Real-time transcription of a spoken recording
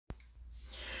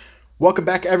Welcome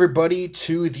back, everybody,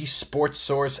 to the Sports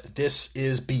Source. This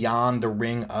is Beyond the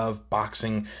Ring of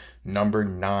Boxing number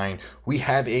 9. We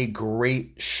have a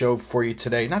great show for you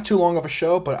today. Not too long of a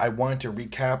show, but I wanted to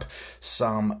recap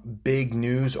some big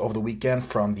news over the weekend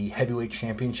from the heavyweight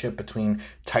championship between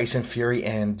Tyson Fury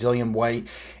and Dillian Whyte.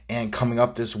 And coming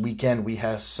up this weekend, we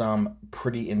have some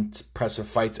pretty impressive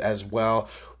fights as well.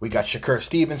 We got Shakur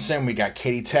Stevenson, we got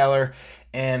Katie Taylor,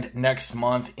 and next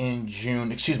month in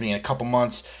June, in a couple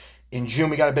months, in June,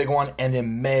 we got a big one, and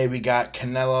in May, we got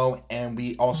Canelo, and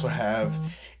we also have,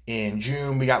 in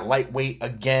June, we got lightweight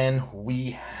again.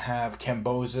 We have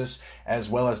Kambosos as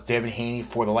well as Devin Haney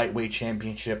for the lightweight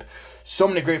championship. So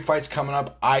many great fights coming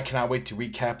up. I cannot wait to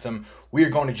recap them. We are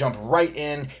going to jump right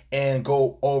in and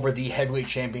go over the heavyweight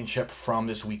championship from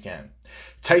this weekend.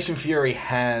 Tyson Fury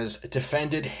has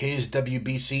defended his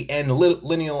WBC and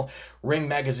lineal Ring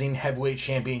Magazine heavyweight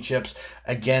championships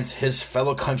against his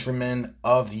fellow countryman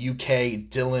of the UK,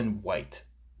 Dillian Whyte.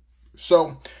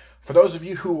 So, for those of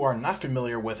you who are not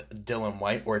familiar with Dillian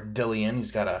Whyte, or Dillian,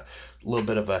 he's got a little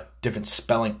bit of a different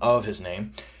spelling of his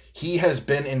name. He has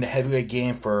been in the heavyweight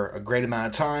game for a great amount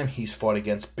of time. He's fought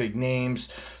against big names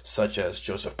such as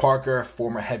Joseph Parker,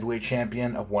 former heavyweight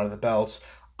champion of one of the belts.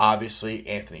 Obviously,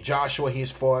 Anthony Joshua he's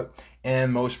fought,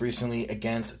 and most recently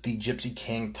against the Gypsy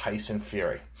King Tyson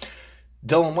Fury.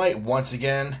 Dillian Whyte, once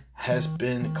again, has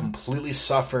been completely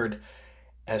suffered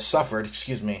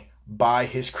by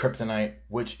his kryptonite,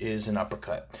 which is an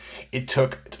uppercut. It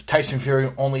took Tyson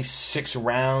Fury only 6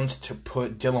 rounds to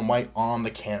put Dillian Whyte on the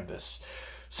canvas.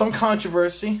 Some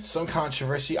controversy,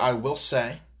 I will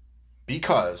say,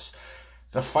 because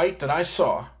the fight that I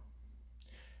saw,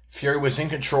 Fury was in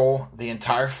control the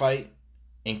entire fight,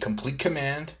 in complete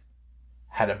command,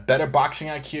 had a better boxing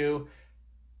IQ,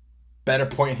 better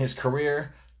point in his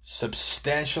career,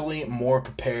 substantially more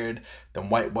prepared than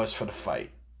Whyte was for the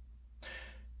fight.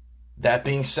 That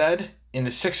being said, in the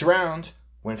 6th round,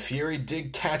 when Fury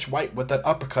did catch Whyte with that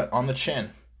uppercut on the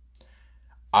chin,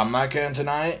 I'm not going to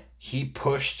deny it, he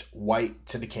pushed Whyte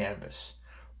to the canvas.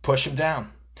 Push him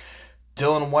down.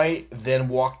 Dillian Whyte then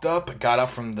walked up, got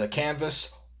up from the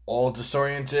canvas, all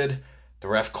disoriented. The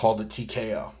ref called it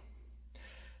TKO.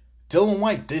 Dillian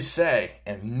Whyte did say,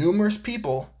 and numerous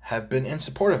people have been in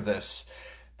support of this,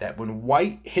 that when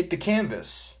Whyte hit the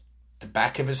canvas, the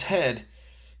back of his head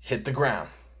hit the ground.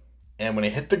 And when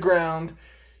it hit the ground,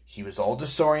 he was all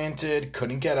disoriented,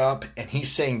 couldn't get up, and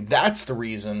he's saying that's the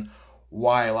reason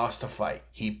why I lost the fight.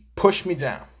 He pushed me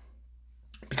down.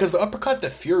 Because the uppercut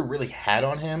that Fury really had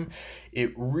on him,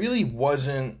 it really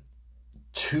wasn't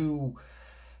too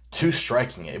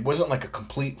striking. It wasn't like a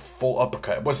complete full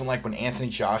uppercut. It wasn't like when Anthony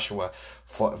Joshua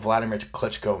fought Vladimir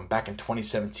Klitschko back in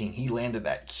 2017. He landed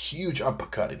that huge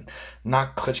uppercut and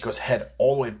knocked Klitschko's head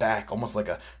all the way back, almost like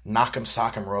a knock-em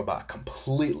sock-em robot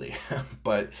completely.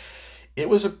 But it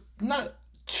was not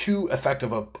too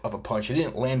effective of a punch. He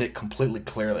didn't land it completely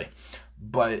clearly.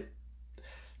 But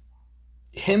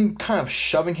him kind of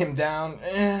shoving him down,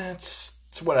 it's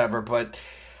whatever. But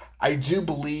I do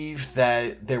believe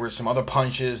that there were some other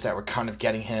punches that were kind of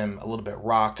getting him a little bit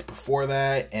rocked before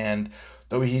that. And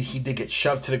though he did get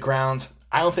shoved to the ground,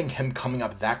 I don't think him coming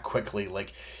up that quickly.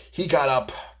 Like, he got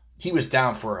up, he was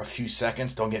down for a few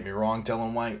seconds. Don't get me wrong,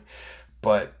 Dillian Whyte.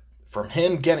 But from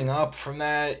him getting up from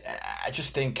that, I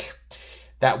just think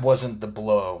that wasn't the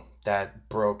blow that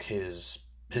broke his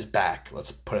back.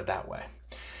 Let's put it that way.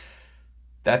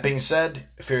 That being said,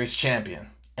 Fury's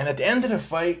champion. And at the end of the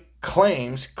fight,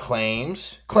 claims,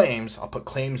 I'll put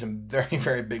claims in very,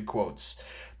 very big quotes,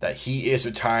 that he is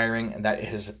retiring and that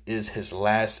is his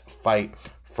last fight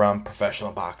from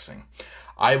professional boxing.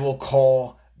 I will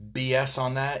call BS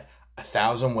on that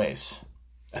 1,000 ways,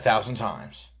 1,000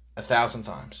 times, 1,000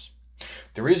 times.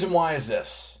 The reason why is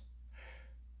this.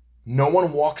 No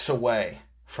one walks away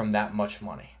from that much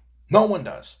money. No one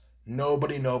does.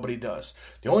 Nobody does.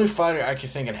 The only fighter I can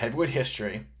think in heavyweight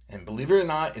history, and believe it or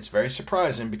not, it's very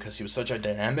surprising because he was such a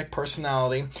dynamic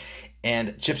personality,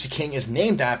 and Gypsy King is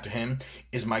named after him,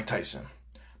 is Mike Tyson.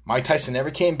 Mike Tyson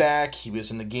never came back. He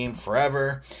was in the game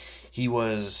forever. He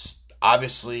was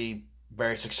obviously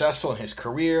very successful in his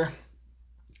career,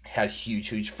 had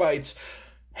huge fights,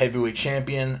 heavyweight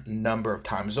champion number of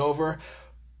times over.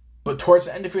 But towards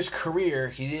the end of his career,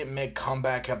 he didn't make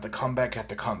comeback after comeback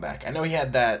after comeback. I know he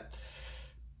had that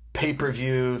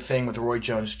pay-per-view thing with Roy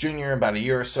Jones Jr. about a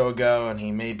year or so ago, and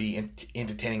he may be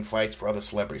entertaining fights for other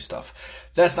celebrity stuff.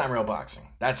 That's not real boxing.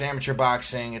 That's amateur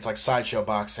boxing. It's like sideshow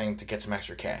boxing to get some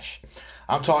extra cash.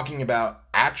 I'm talking about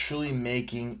actually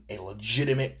making a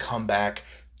legitimate comeback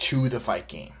to the fight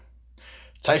game.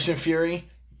 Tyson Fury,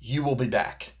 you will be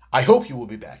back. I hope you will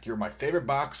be back. You're my favorite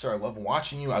boxer. I love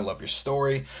watching you. I love your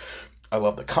story. I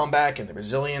love the comeback and the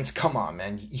resilience. Come on,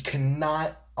 man. You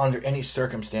cannot, under any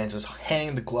circumstances,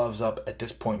 hang the gloves up at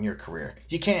this point in your career.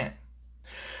 You can't.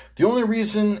 The only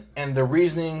reason and the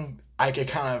reasoning I could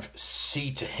kind of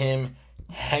see to him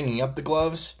hanging up the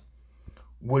gloves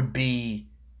would be,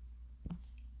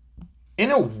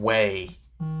 in a way,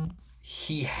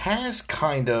 he has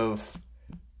kind of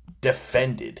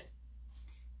defended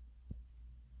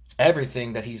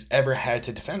everything that he's ever had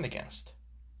to defend against.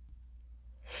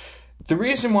 The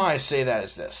reason why I say that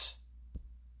is this.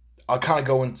 I'll kind of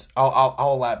go into, I'll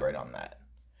elaborate on that.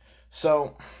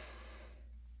 So,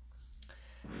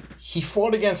 he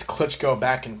fought against Klitschko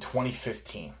back in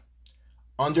 2015.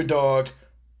 Underdog,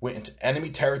 went into enemy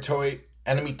territory,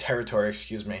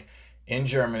 in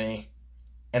Germany,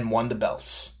 and won the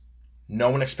belts. No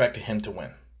one expected him to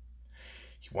win.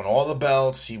 He won all the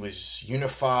belts. He was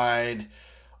unified.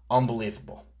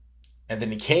 Unbelievable. And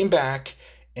then he came back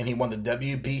and he won the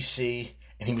WBC,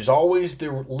 and he was always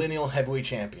the lineal heavyweight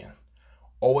champion.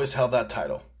 Always held that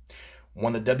title.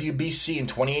 Won the WBC in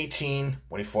 2018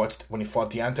 when he fought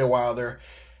Deontay Wilder.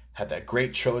 Had that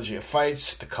great trilogy of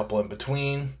fights, the couple in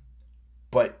between.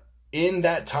 But in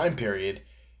that time period,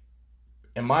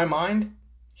 in my mind,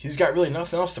 he's got really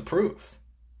nothing else to prove.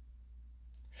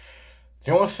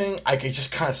 The only thing I could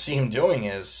just kind of see him doing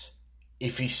is,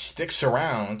 if he sticks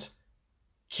around,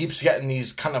 keeps getting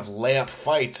these kind of layup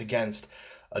fights against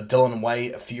Dillian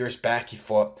Whyte. A few years back, he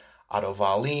fought Otto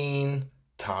Wallin,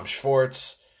 Tom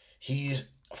Schwartz. He's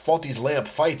fought these layup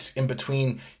fights in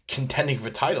between contending for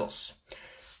titles.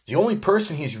 The only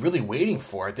person he's really waiting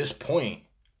for at this point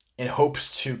in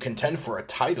hopes to contend for a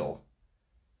title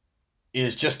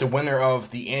is just the winner of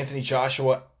the Anthony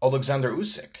Joshua-Alexander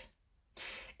Usyk.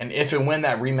 And if and when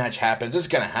that rematch happens, it's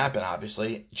going to happen,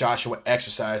 obviously. Joshua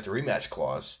exercised the rematch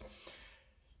clause.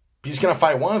 He's going to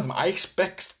fight one of them. I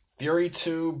expect Fury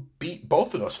to beat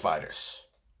both of those fighters.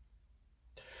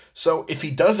 So if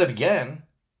he does it again,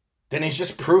 then he's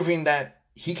just proving that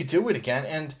he could do it again.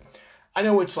 And I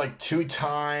know it's like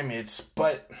two-time,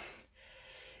 but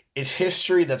it's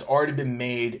history that's already been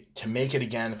made to make it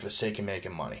again for the sake of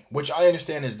making money, which I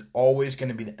understand is always going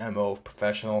to be the MO of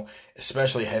professional,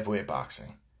 especially heavyweight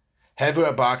boxing.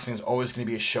 Heavyweight boxing is always going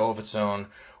to be a show of its own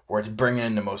where it's bringing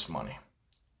in the most money.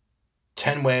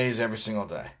 10 ways every single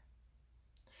day.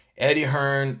 Eddie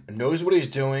Hearn knows what he's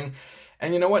doing.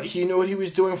 And you know what? He knew what he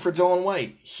was doing for Dillian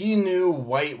Whyte. He knew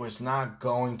Whyte was not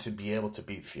going to be able to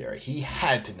beat Fury. He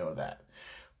had to know that.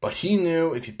 But he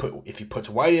knew if he puts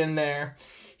Whyte in there,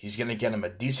 he's going to get him a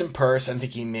decent purse. I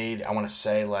think he made, I want to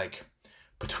say,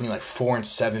 between $4 and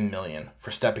 $7 million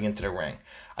for stepping into the ring.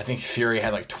 I think Fury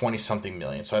had 20-something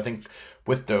million. So I think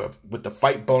with the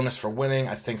fight bonus for winning,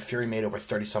 I think Fury made over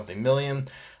 30-something million.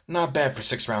 Not bad for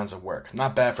 6 rounds of work.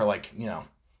 Not bad for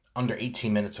under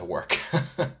 18 minutes of work.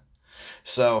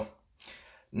 So,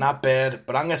 not bad.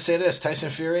 But I'm going to say this,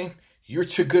 Tyson Fury, you're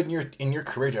too good in your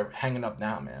career to hang it up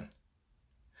now, man.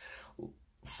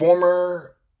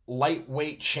 Former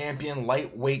lightweight champion,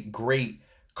 lightweight great,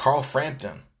 Carl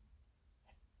Frampton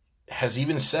has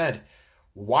even said,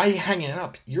 why are you hanging it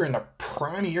up? You're in the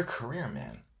prime of your career,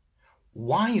 man.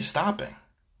 Why are you stopping?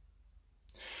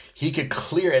 He could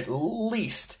clear at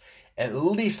least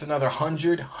another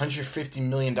 $150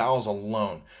 million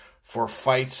alone for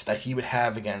fights that he would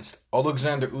have against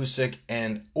Alexander Usyk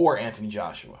or Anthony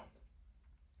Joshua.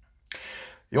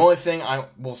 The only thing I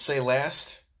will say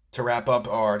last to wrap up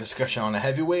our discussion on the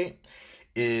heavyweight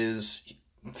is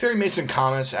Fury made some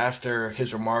comments after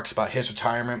his remarks about his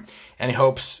retirement, and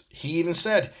he even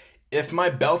said, if my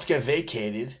belts get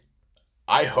vacated,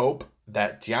 I hope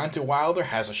that Deontay Wilder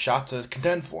has a shot to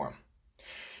contend for him.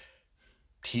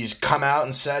 He's come out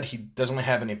and said he doesn't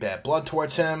have any bad blood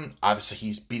towards him. Obviously,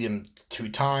 he's beat him 2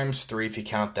 times, 3 if you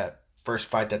count that first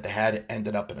fight that they had. It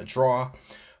ended up in a draw.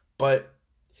 But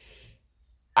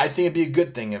I think it'd be a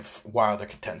good thing if Wilder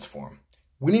contends for him.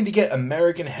 We need to get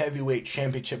American Heavyweight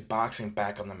Championship boxing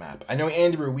back on the map. I know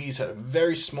Andy Ruiz had a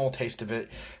very small taste of it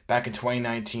back in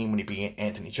 2019 when he beat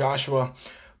Anthony Joshua.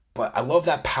 But I love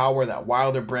that power that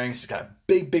Wilder brings. He's got a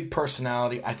big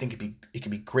personality. I think it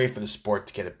could be great for the sport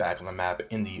to get it back on the map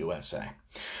in the USA.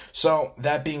 So,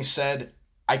 that being said,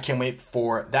 I can't wait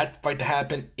for that fight to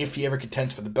happen. If he ever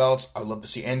contends for the belts, I would love to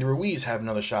see Andy Ruiz have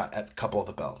another shot at a couple of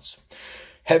the belts.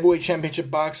 Heavyweight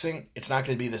championship boxing, it's not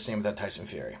going to be the same without Tyson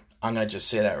Fury. I'm going to just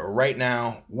say that right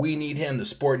now. We need him. The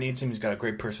sport needs him. He's got a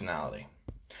great personality.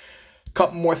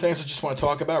 Couple more things I just want to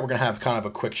talk about. We're going to have kind of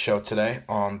a quick show today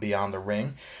on Beyond the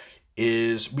Ring.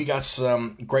 We got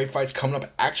some great fights coming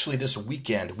up actually this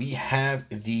weekend. We have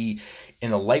in the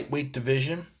lightweight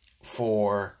division,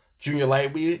 For junior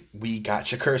lightweight, we got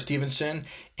Shakur Stevenson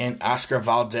and Oscar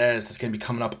Valdez. That's going to be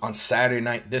coming up on Saturday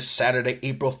night. This Saturday,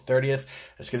 April 30th.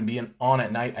 It's going to be an on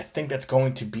at night. I think that's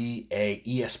going to be a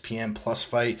ESPN Plus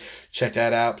fight. Check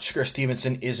that out. Shakur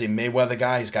Stevenson is a Mayweather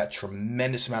guy. He's got a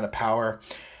tremendous amount of power.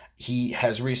 He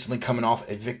has recently coming off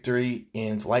a victory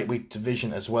in the lightweight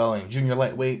division as well in junior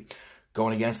lightweight,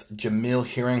 going against Jamil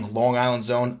Hearing, Long Island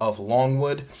zone of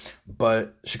Longwood.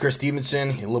 But Shakur Stevenson,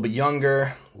 a little bit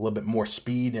younger, a little bit more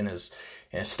speed in his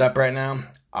step right now.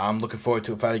 I'm looking forward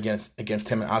to a fight against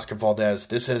him and Oscar Valdez.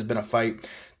 This has been a fight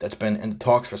that's been in the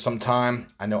talks for some time.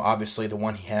 I know obviously the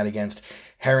one he had against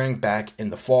Herring back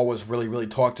in the fall was really, really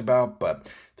talked about. But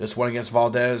this one against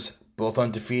Valdez, both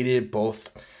undefeated, both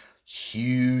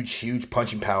huge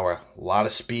punching power. A lot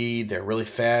of speed. They're really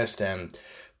fast, and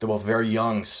they're both very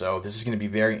young, so this is going to be a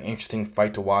very interesting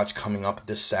fight to watch coming up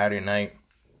this Saturday night.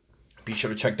 Be sure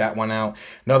to check that one out.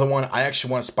 Another one I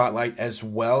actually want to spotlight as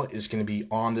well is going to be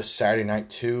on this Saturday night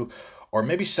too, or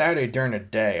maybe Saturday during the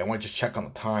day. I want to just check on the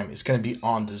time. It's going to be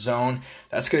on DAZN.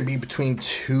 That's going to be between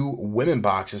two women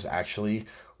boxers, actually.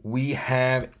 We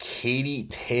have Katie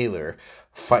Taylor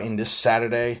fighting this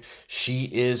Saturday. She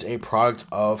is a product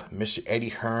of Mr. Eddie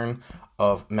Hearn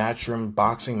of Matchroom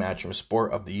Boxing, Matchroom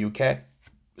Sport of the UK.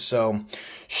 So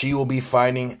she will be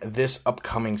fighting this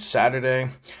upcoming Saturday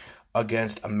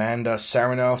against Amanda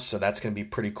Serrano. So that's going to be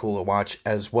pretty cool to watch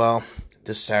as well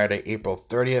this Saturday, April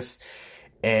 30th.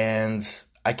 And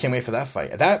I can't wait for that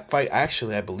fight. That fight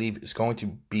actually, I believe, is going to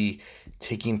be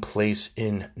taking place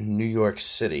in New York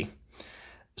City.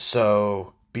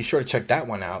 So be sure to check that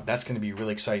one out. That's going to be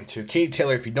really exciting too. Katie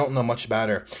Taylor, if you don't know much about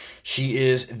her, she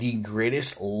is the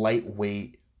greatest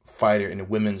lightweight fighter in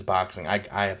women's boxing. I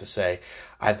have to say,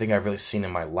 I think I've really seen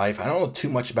in my life. I don't know too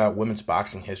much about women's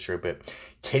boxing history, but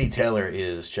Katie Taylor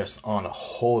is just on a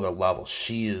whole other level.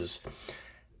 She is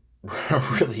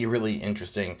really, really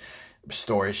interesting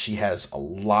story. She has a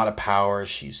lot of power.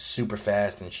 She's super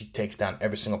fast, and she takes down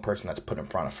every single person that's put in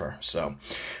front of her. So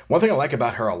one thing I like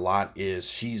about her a lot is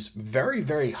she's very,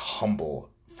 very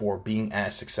humble for being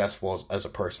as successful as a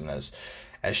person as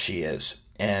she is.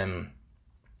 And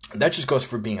that just goes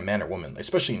for being a man or woman,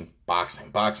 especially in boxing.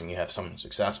 Boxing, you have someone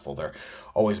successful, they're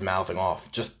always mouthing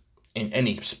off. Just in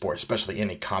any sport, especially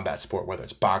any combat sport, whether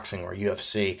it's boxing or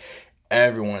UFC,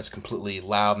 everyone is completely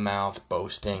loudmouth,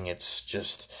 boasting. It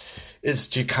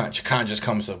kind of just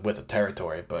comes with the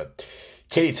territory. But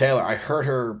Katie Taylor, I heard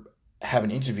her have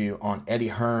an interview on Eddie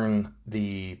Hearn,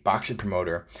 the boxing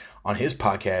promoter, on his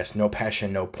podcast, No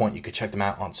Passion, No Point. You could check them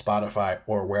out on Spotify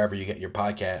or wherever you get your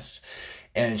podcasts.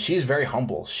 And she's very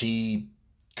humble. She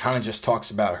kind of just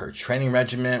talks about her training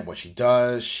regimen, what she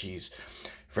does. She's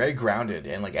very grounded.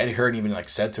 And like Eddie Hearn even like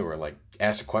said to her, like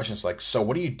asked her questions like, so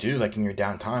what do you do like in your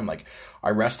downtime? Like, I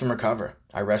rest and recover.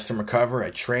 I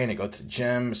train, I go to the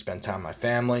gym, spend time with my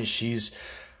family. She's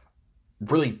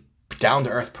really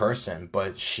down-to-earth person,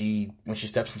 but when she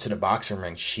steps into the boxing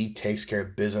ring, she takes care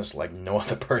of business like no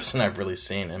other person I've really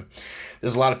seen. And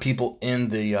there's a lot of people in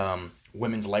the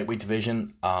women's lightweight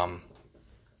division,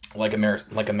 like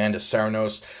Amanda Serrano.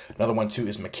 Another one too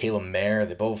is Michaela Mayer.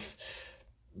 They're both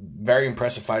very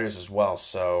impressive fighters as well,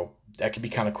 so that could be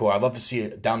kind of cool. I'd love to see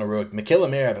it down the road. Michaela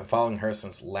Mayer, I've been following her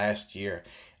since last year,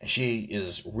 and she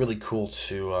is really cool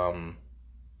to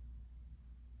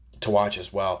watch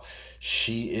as well.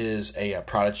 She is a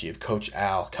prodigy of Coach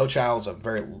Al. Coach Al is a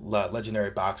very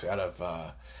legendary boxer out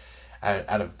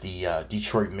of the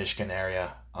Detroit, Michigan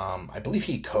area. I believe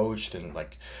he coached and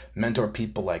like mentored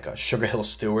people like Sugar Hill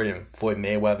Stewart and Floyd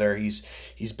Mayweather.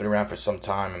 He's been around for some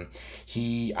time, and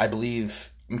I believe,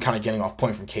 I'm kind of getting off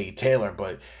point from Katie Taylor,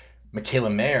 but Michaela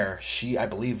Mayer, she, I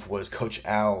believe, was Coach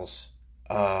Al's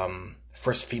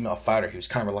first female fighter. He was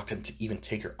kind of reluctant to even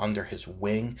take her under his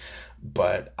wing,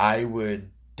 but I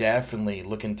would definitely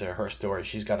look into her story.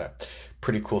 She's got a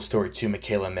pretty cool story too,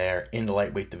 Michaela Mayer, in the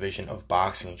lightweight division of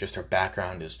boxing. Just her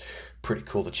background is pretty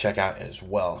cool to check out as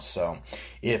well. So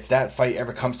if that fight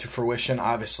ever comes to fruition,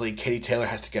 obviously Katie Taylor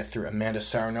has to get through Amanda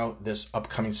Serrano this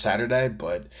upcoming Saturday,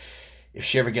 but if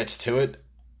she ever gets to it,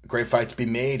 a great fight to be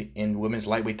made in the women's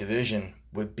lightweight division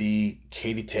would be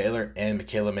Katie Taylor and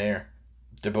Michaela Mayer.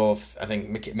 They're both, I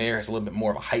think Mayer has a little bit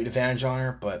more of a height advantage on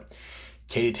her, but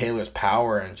Katie Taylor's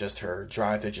power and just her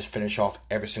drive to just finish off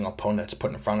every single opponent that's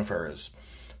put in front of her is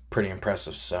pretty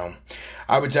impressive. So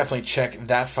I would definitely check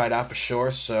that fight out for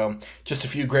sure. So just a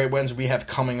few great wins we have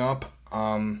coming up.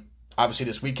 Obviously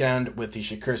this weekend with the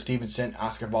Shakur Stevenson,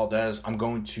 Oscar Valdez, I'm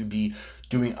going to be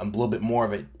doing a little bit more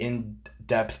of an in-depth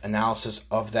in-depth analysis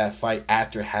of that fight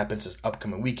after it happens this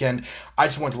upcoming weekend. I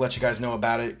just wanted to let you guys know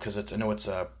about it because I know it's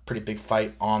a pretty big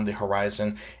fight on the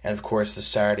horizon. And, of course, this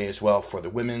Saturday as well for the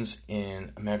women's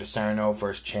in Amanda Serrano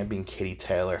versus champion Katie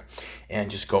Taylor.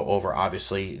 And just go over,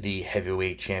 obviously, the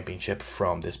heavyweight championship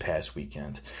from this past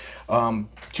weekend.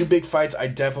 Two big fights I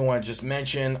definitely want to just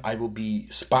mention. I will be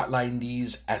spotlighting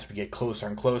these as we get closer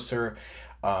and closer.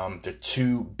 The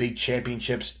two big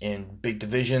championships in big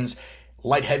divisions.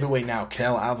 Light heavyweight now,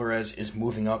 Canelo Alvarez is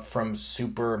moving up from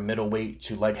super middleweight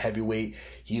to light heavyweight.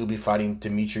 He'll be fighting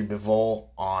Dimitri Bivol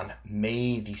on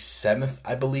May the 7th,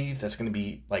 I believe. That's going to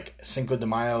be like Cinco de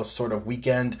Mayo sort of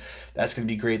weekend. That's going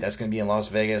to be great. That's going to be in Las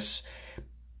Vegas.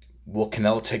 Will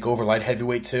Canelo take over light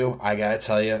heavyweight too? I got to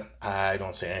tell you, I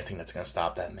don't see anything that's going to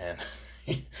stop that man.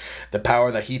 The power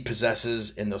that he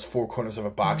possesses in those four corners of a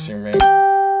boxing ring.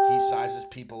 He sizes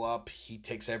people up. He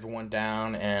takes everyone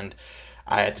down. And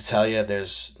I have to tell you,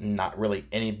 there's not really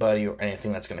anybody or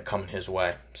anything that's going to come his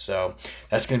way. So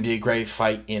that's going to be a great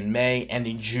fight in May. And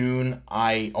in June,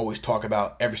 I always talk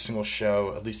about every single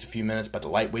show, at least a few minutes, about the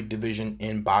lightweight division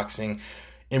in boxing.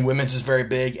 In women's, it's very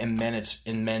big, and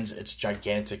in men's, it's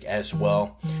gigantic as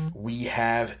well. We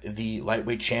have the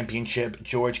lightweight championship.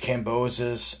 George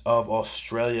Kambosos of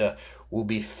Australia will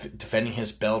be defending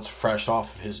his belts fresh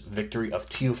off of his victory of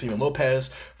Teofimo Lopez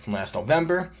from last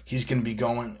November. He's going to be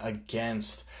going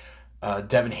against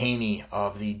Devin Haney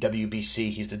of the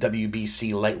WBC. He's the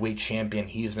WBC lightweight champion.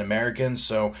 He's an American,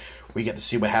 so we get to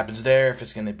see what happens there, if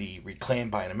it's going to be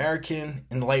reclaimed by an American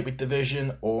in the lightweight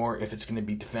division, or if it's going to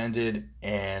be defended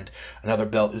and another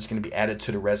belt is going to be added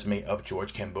to the resume of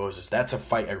George Kambosos. That's a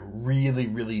fight I really,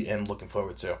 really am looking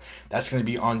forward to. That's going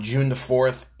to be on June the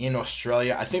 4th in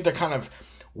Australia. I think they're kind of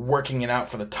working it out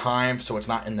for the time, so it's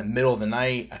not in the middle of the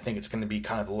night. I think it's going to be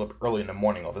kind of a little bit early in the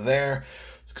morning over there,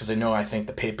 because I think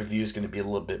the pay-per-view is going to be a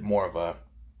little bit more of a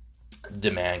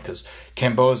demand, because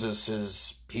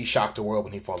Kambosos he shocked the world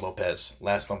when he fought Lopez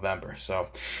last November. So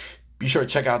be sure to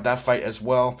check out that fight as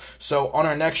well. So on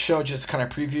our next show, just to kind of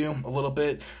preview a little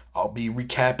bit, I'll be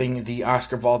recapping the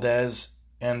Oscar Valdez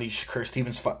and the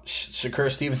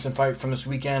Shakur Stevenson fight from this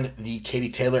weekend, the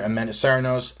Katie Taylor, Amanda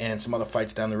Serrano, and some other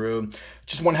fights down the road.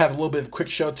 Just want to have a little bit of a quick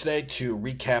show today to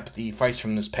recap the fights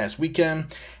from this past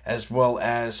weekend, as well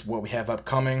as what we have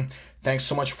upcoming. Thanks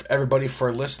so much, everybody,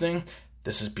 for listening.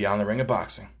 This is Beyond the Ring of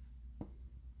Boxing.